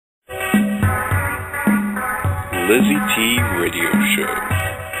LizyT Radio Show.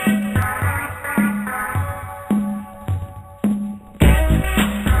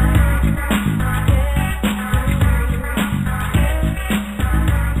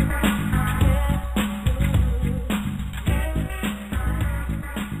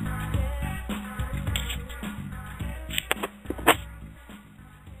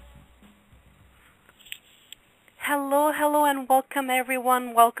 Hello, and welcome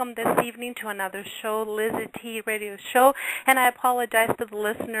everyone. Welcome this evening to another show, LizyT Radio Show. And I apologize to the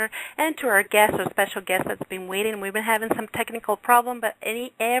listener and to our guest, our special guest that's been waiting. We've been having some technical problem, but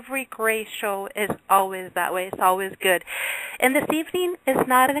every great show is always that way. It's always good. And this evening is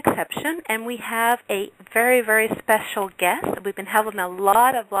not an exception, and we have a very, very special guest. We've been having a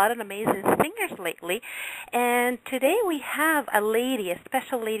lot of amazing singers lately. And today we have a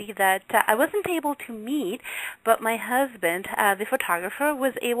special lady that I wasn't able to meet, but my husband, the photographer,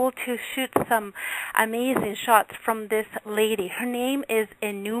 was able to shoot some amazing shots from this lady. Her name is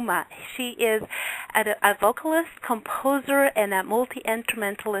Enuma. She is a vocalist, composer, and a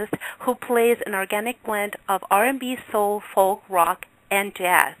multi-instrumentalist who plays an organic blend of R&B, soul, folk, rock, and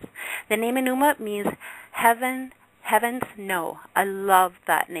jazz. The name Enuma means heavens know. I love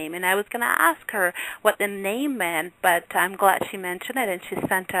that name. And I was going to ask her what the name meant, but I'm glad she mentioned it, and she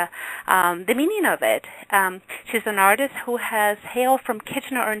sent the meaning of it. She's an artist who has hailed from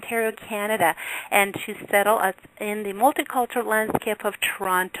Kitchener, Ontario, Canada, and she's settled in the multicultural landscape of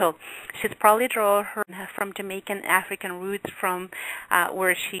Toronto. She's probably drawn her from Jamaican African roots from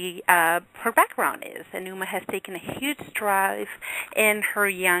where her background is. Enuma has taken a huge strive in her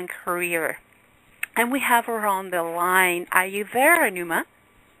young career. And we have her on the line. Are you there, Enuma?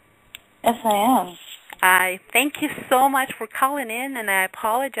 Yes, I am. I thank you so much for calling in, and I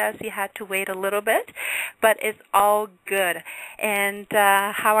apologize you had to wait a little bit, but it's all good. And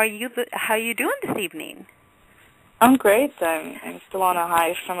how are you doing this evening? I'm great. I'm still on a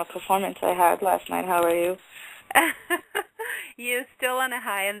high from a performance I had last night. How are you? You're still on a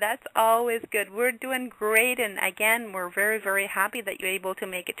high, and that's always good. We're doing great, and again, we're very, very happy that you're able to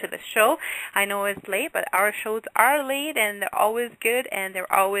make it to the show. I know it's late, but our shows are late, and they're always good, and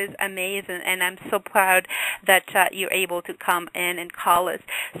they're always amazing, and I'm so proud that you're able to come in and call us.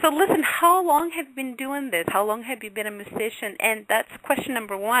 So listen, how long have you been doing this? How long have you been a musician? And that's question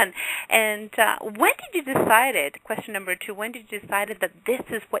number one. And when did you decide it? Question number two, when did you decide that this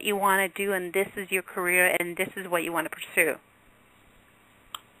is what you want to do, and this is your career, and this is what you want to pursue?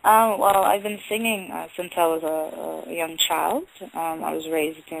 Well, I've been singing since I was a young child. I was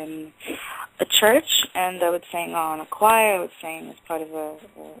raised in a church, and I would sing on a choir. I would sing as part of a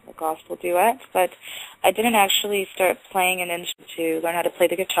gospel duet. But I didn't actually start playing an instrument to learn how to play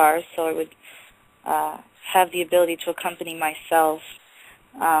the guitar, so I would have the ability to accompany myself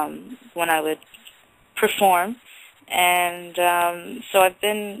when I would perform. And so I've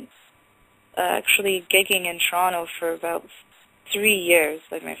been actually gigging in Toronto for about 3 years.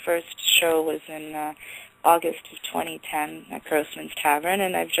 Like, my first show was in August of 2010 at Grossman's Tavern,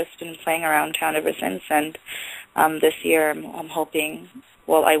 and I've just been playing around town ever since. And this year I'm hoping,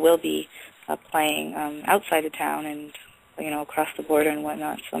 well, I will be playing outside of town and, across the border and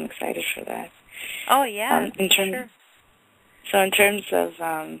whatnot, so I'm excited for that. Oh, yeah, sure. So in terms of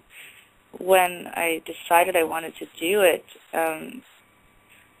when I decided I wanted to do it,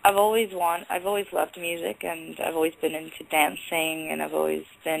 I've always loved music, and I've always been into dancing, and I've always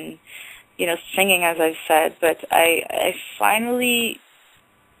been, singing, as I've said. But I finally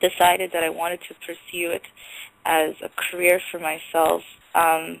decided that I wanted to pursue it as a career for myself.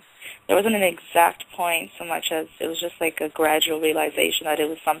 There wasn't an exact point so much as it was just like a gradual realization that it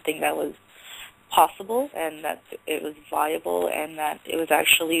was something that was possible, and that it was viable, and that it was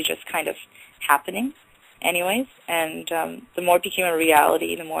actually just kind of happening anyways. And the more it became a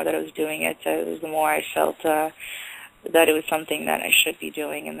reality, the more that I was doing it, the more I felt that it was something that I should be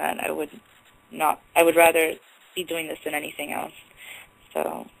doing, and that I would rather be doing this than anything else.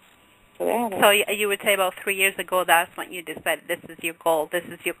 So yeah. So you would say about 3 years ago, that's when you decided this is your goal, this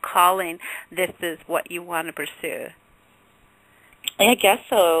is your calling, this is what you want to pursue. I guess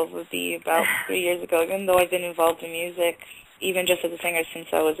so. It would be about 3 years ago. Even though I've been involved in music, even just as a singer since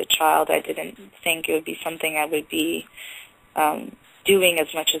I was a child, I didn't think it would be something I would be doing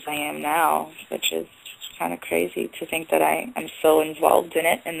as much as I am now, which is kind of crazy to think that I'm so involved in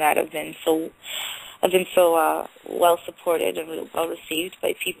it, and that I've been so well supported and well received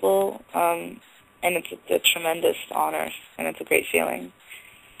by people, and it's a tremendous honor, and it's a great feeling.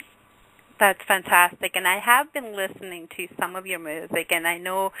 That's fantastic, and I have been listening to some of your music, and I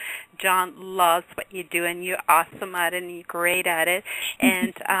know John loves what you do, and you're awesome at it, and you're great at it,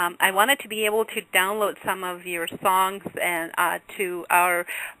 and I wanted to be able to download some of your songs and to our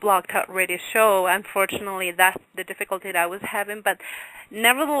Blog Talk Radio show. Unfortunately, that's the difficulty that I was having, but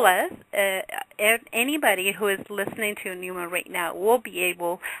nevertheless, anybody who is listening to Enuma right now will be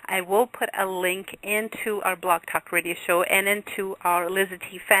able, I will put a link into our Blog Talk Radio show and into our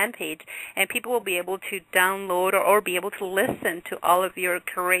LizyT fan page, and people will be able to download or be able to listen to all of your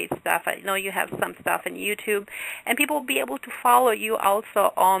great stuff. I know you have some stuff on YouTube, and people will be able to follow you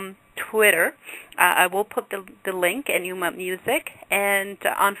also on Twitter. I will put the link, Enuma Music, and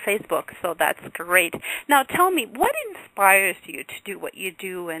on Facebook, so that's great. Now tell me, what inspires you to do what you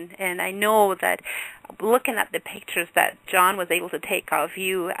do? And I know that looking at the pictures that John was able to take of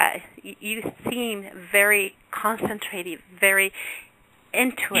you, you seem very concentrated, very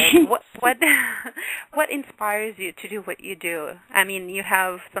into it. What inspires you to do what you do? I mean, you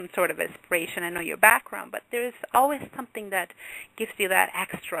have some sort of inspiration. I know your background, but there's always something that gives you that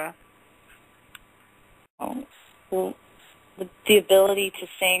extra. Well, the ability to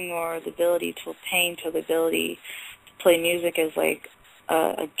sing, or the ability to paint, or the ability to play music is like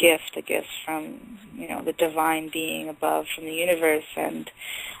a gift from, the divine being above, from the universe. And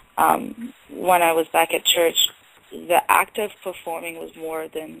when I was back at church, the act of performing was more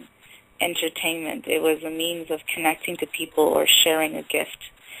than entertainment. It was a means of connecting to people or sharing that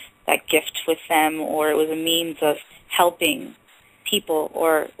gift with them, or it was a means of helping people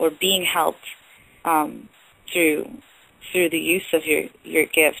or being helped through the use of your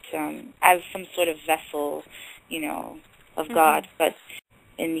gift as some sort of vessel, of God, but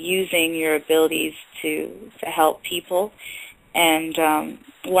in using your abilities to help people. And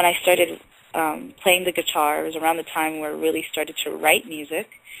when I started playing the guitar, it was around the time where I really started to write music.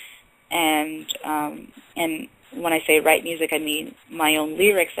 And when I say write music, I mean my own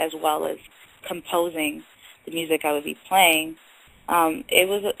lyrics as well as composing the music I would be playing. It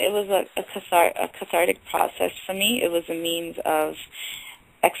was a cathartic process for me. It was a means of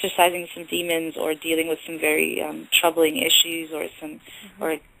exercising some demons or dealing with some very troubling issues, or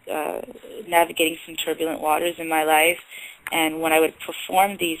navigating some turbulent waters in my life. And when I would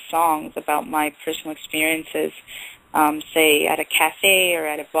perform these songs about my personal experiences, say at a cafe or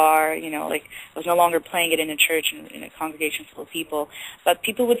at a bar, I was no longer playing it in a church, in a congregation full of people, but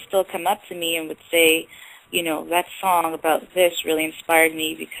people would still come up to me and would say, that song about this really inspired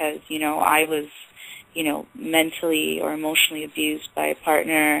me because, I was, mentally or emotionally abused by a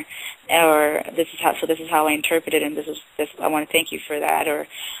partner, or this is how I interpret it, and I want to thank you for that. Or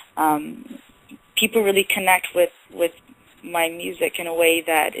people really connect with my music in a way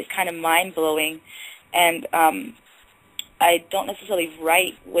that is kind of mind-blowing. And I don't necessarily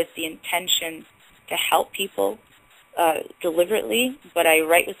write with the intention to help people deliberately, but I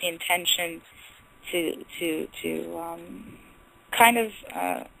write with the intention to kind of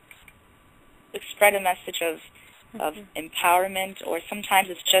spread a message of empowerment, or sometimes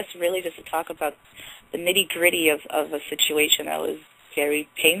it's just really just to talk about the nitty-gritty of a situation that was very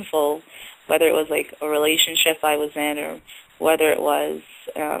painful, whether it was like a relationship I was in, or whether it was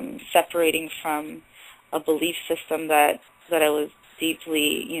separating from a belief system that I was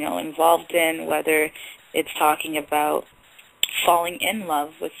deeply, involved in, whether it's talking about falling in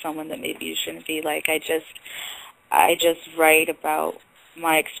love with someone that maybe you shouldn't be. Like, I just write about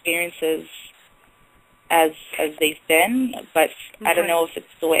my experiences as they've been, but I don't know if it's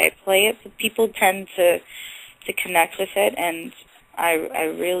the way I play it, but people tend to connect with it, and I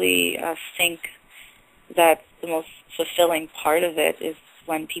really think that the most fulfilling part of it is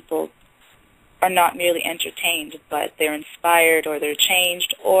when people are not merely entertained, but they're inspired, or they're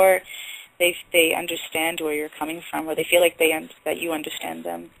changed, or they understand where you're coming from, or they feel like that you understand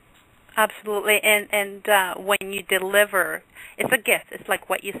them. Absolutely, and when you deliver, it's a gift. It's like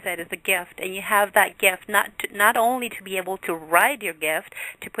what you said, it's a gift, and you have that gift not only to be able to write your gift,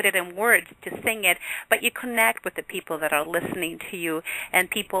 to put it in words, to sing it, but you connect with the people that are listening to you, and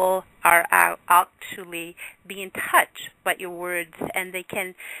people are actually being touched by your words, and they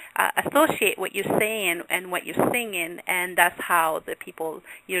can associate what you're saying and what you're singing, and that's how the people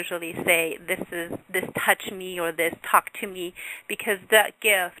usually say, this touched me, or this talked to me, because that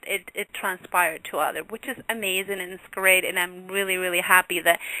gift, it transpired to others, which is amazing, and it's great, and I'm really, really happy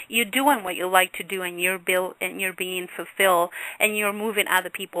that you're doing what you like to do, and you're being fulfilled, and you're moving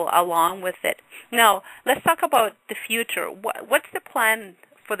other people along with it. Now, let's talk about the future. What's the plan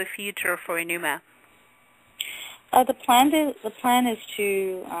for the future for Enuma? The plan is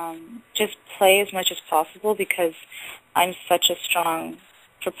to just play as much as possible, because I'm such a strong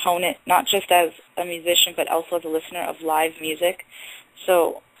proponent, not just as a musician, but also as a listener of live music.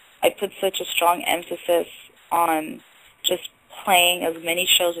 So I put such a strong emphasis on just playing as many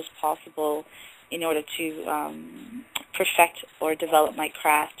shows as possible in order to perfect or develop my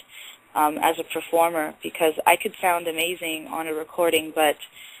craft as a performer, because I could sound amazing on a recording, but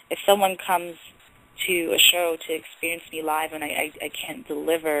if someone comes to a show to experience me live and I can't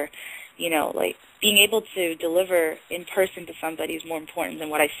deliver, like being able to deliver in person to somebody is more important than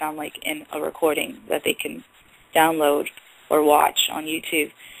what I sound like in a recording that they can download or watch on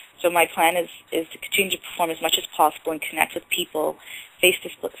YouTube. So my plan is to continue to perform as much as possible and connect with people face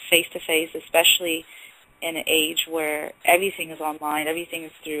to face, especially in an age where everything is online, everything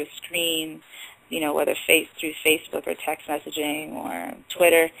is through a screen, whether through Facebook or text messaging or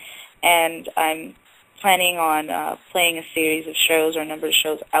Twitter. And I'm planning on playing a series of shows or a number of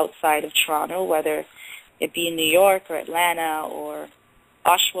shows outside of Toronto, whether it be in New York or Atlanta or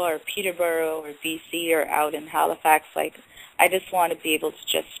Oshawa or Peterborough or BC or out in Halifax. I just want to be able to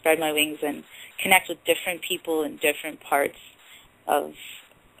just spread my wings and connect with different people in different parts of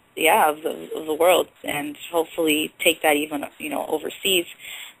the world, and hopefully take that even overseas.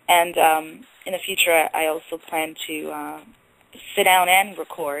 And in the future, I also plan to sit down and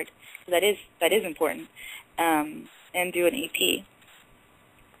record. That is important, and do an EP.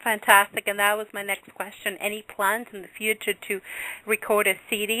 Fantastic, and that was my next question. Any plans in the future to record a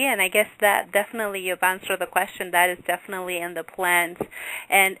CD? And I guess that definitely you've answered the question. That is definitely in the plans.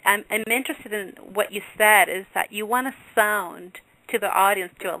 And I'm interested in what you said, is that you want to sound to the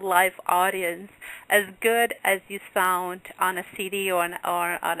audience, to a live audience, as good as you sound on a CD or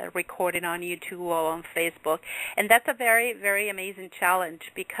on a recording on YouTube or on Facebook. And that's a very, very amazing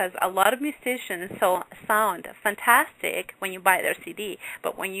challenge, because a lot of musicians sound fantastic when you buy their CD,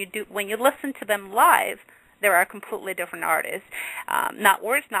 but when you listen to them live, they are completely different artists. Not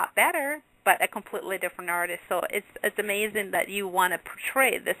worse, not better, but a completely different artist. So it's amazing that you want to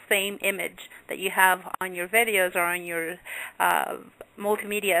portray the same image that you have on your videos or on your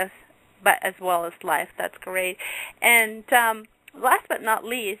multimedia, but as well as live. That's great. And last but not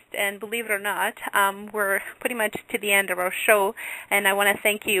least, and believe it or not, we're pretty much to the end of our show, and I want to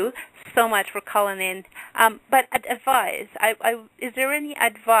thank you so much for calling in. But advice, is there any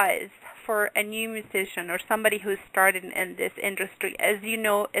advice for a new musician or somebody who's started in this industry? As you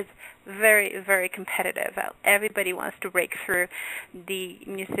know, it's very, very competitive. Everybody wants to break through the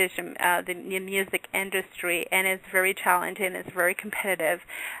music industry, and it's very challenging. It's very competitive.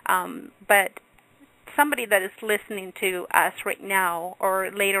 But somebody that is listening to us right now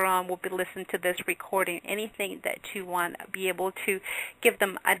or later on will be listening to this recording, anything that you want to be able to give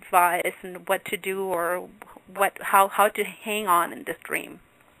them advice and what to do or how to hang on in this dream?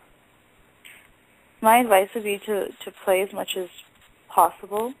 My advice would be to play as much as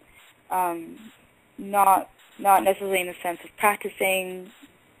possible, not necessarily in the sense of practicing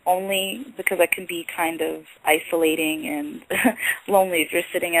only, because that can be kind of isolating and lonely if you're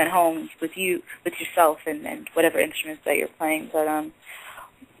sitting at home with yourself and whatever instruments that you're playing. But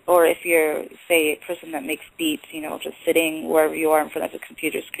or if you're, say, a person that makes beats, just sitting wherever you are in front of a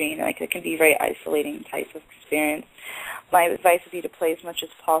computer screen, it can be a very isolating type of experience. My advice would be to play as much as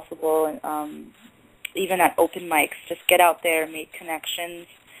possible, and even at open mics, just get out there, make connections.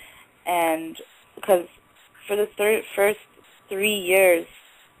 And because for the first 3 years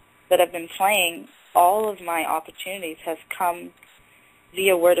that I've been playing, all of my opportunities have come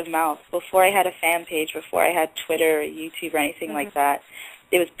via word of mouth. Before I had a fan page, before I had Twitter or YouTube or anything like that,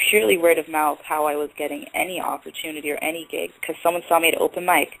 it was purely word of mouth how I was getting any opportunity or any gig, because someone saw me at open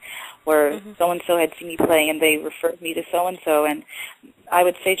mic, or so-and-so had seen me playing and they referred me to so-and-so. And I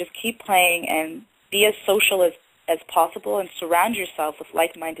would say just keep playing and be as social as possible, and surround yourself with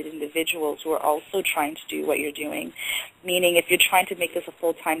like-minded individuals who are also trying to do what you're doing. Meaning, if you're trying to make this a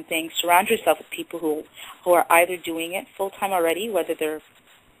full-time thing, surround yourself with people who are either doing it full-time already, whether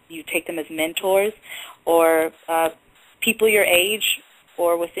you take them as mentors, or people your age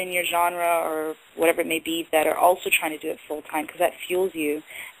or within your genre or whatever it may be that are also trying to do it full-time, because that fuels you,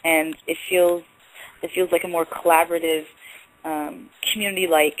 and it feels like a more collaborative,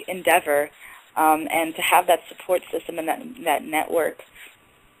 community-like endeavor. And to have that support system and that network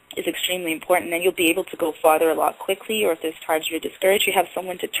is extremely important. And you'll be able to go farther a lot quickly, or if there's times you're discouraged, you have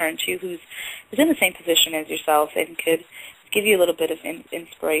someone to turn to who's in the same position as yourself and could give you a little bit of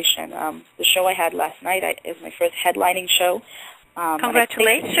inspiration. The show I had last night is my first headlining show.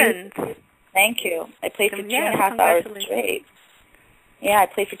 Congratulations. Thank you. I played for 2.5 hours straight. Yeah, I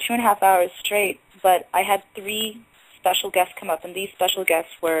played for 2.5 hours straight, but I had 3 special guests come up, and these special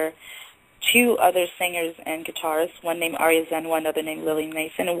guests were two other singers and guitarists, one named Arya Zen, one other named Lily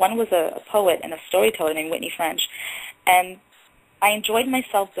Mason, and one was a poet and a storyteller named Whitney French. And I enjoyed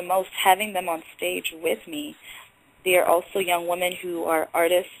myself the most having them on stage with me. They are also young women who are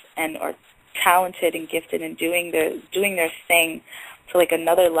artists and are talented and gifted and doing their thing to like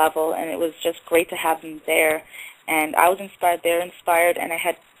another level, and it was just great to have them there. And I was inspired, they're inspired, and I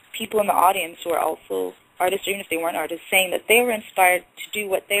had people in the audience who are also artists, or even if they weren't artists, saying that they were inspired to do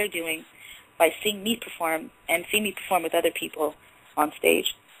what they're doing by seeing me perform and seeing me perform with other people on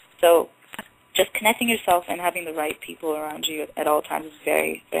stage. So just connecting yourself and having the right people around you at all times is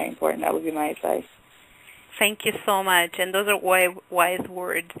very, very important. That would be my advice. Thank you so much, and those are wise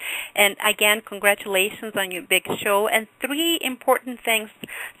words. And again, congratulations on your big show. And three important things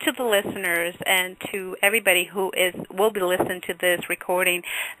to the listeners and to everybody who will be listening to this recording,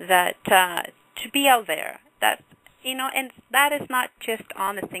 that to be out there. That and that is not just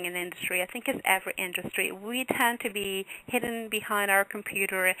on the singing industry. I think it's every industry. We tend to be hidden behind our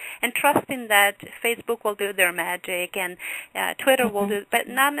computer and trusting that Facebook will do their magic and Twitter will do, but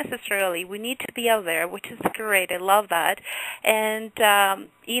not necessarily. We need to be out there, which is great. I love that. And,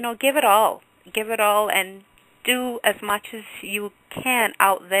 give it all. Give it all and do as much as you can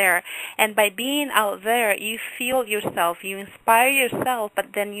out there. And by being out there, you feel yourself, you inspire yourself, but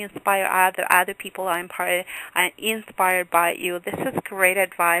then you inspire other people are inspired by you. This is great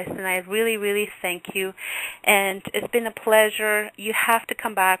advice, and I really, really thank you. And it's been a pleasure. You have to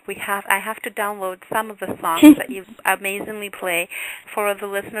come back. I have to download some of the songs that you amazingly play for the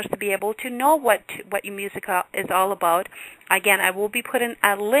listeners to be able to know what your music is all about. Again, I will be putting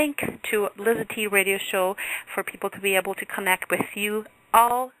a link to LizyT Radio Show for people to be able to connect with you.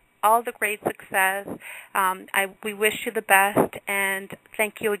 All the great success. We wish you the best, and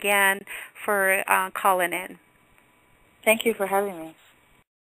thank you again for calling in. Thank you for having me.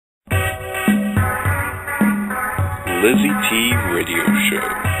 LizyT Radio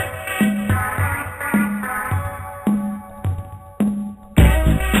Show.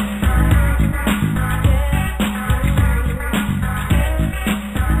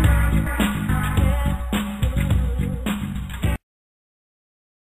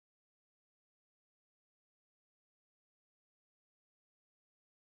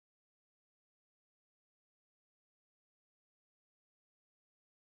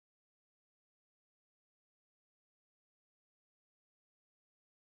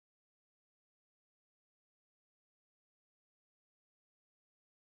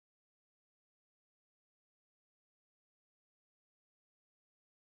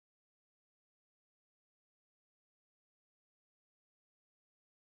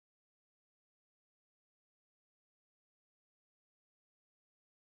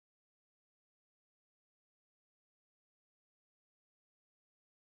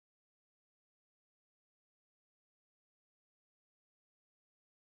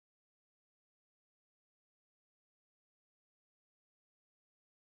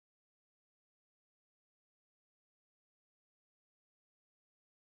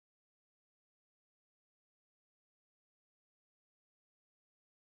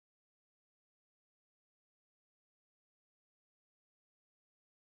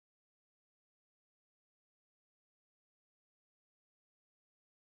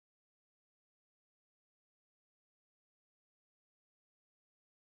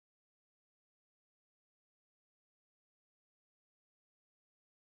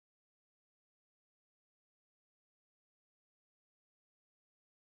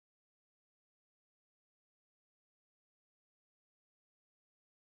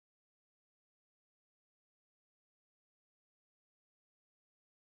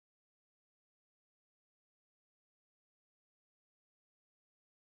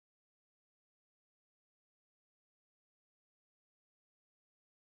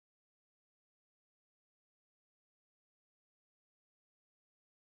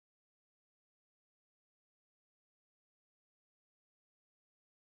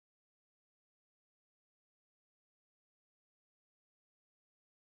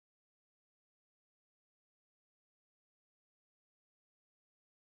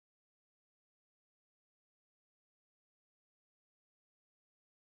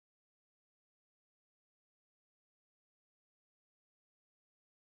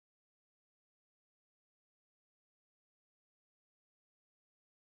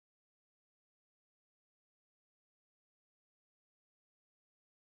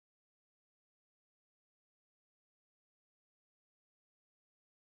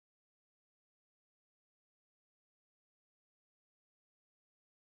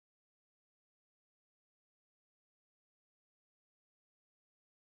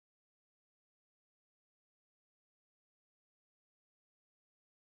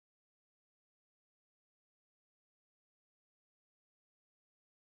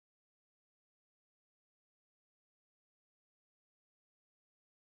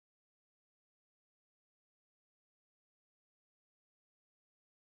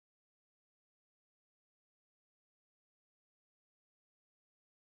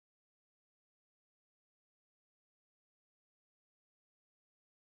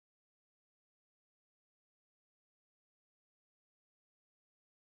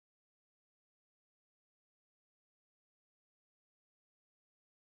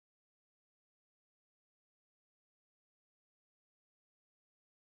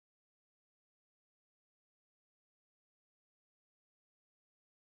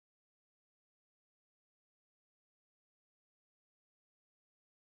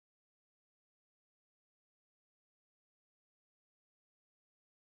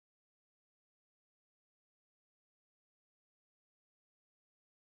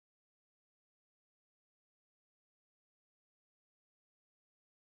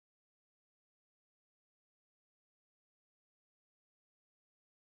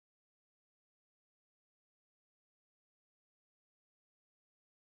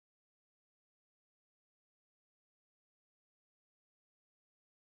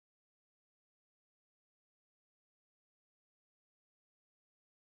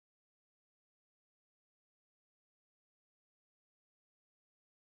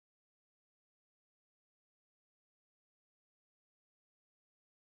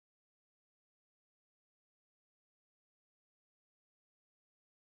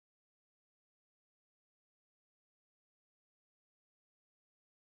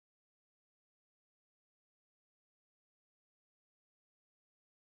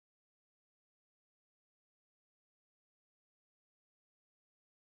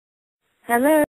 Hello.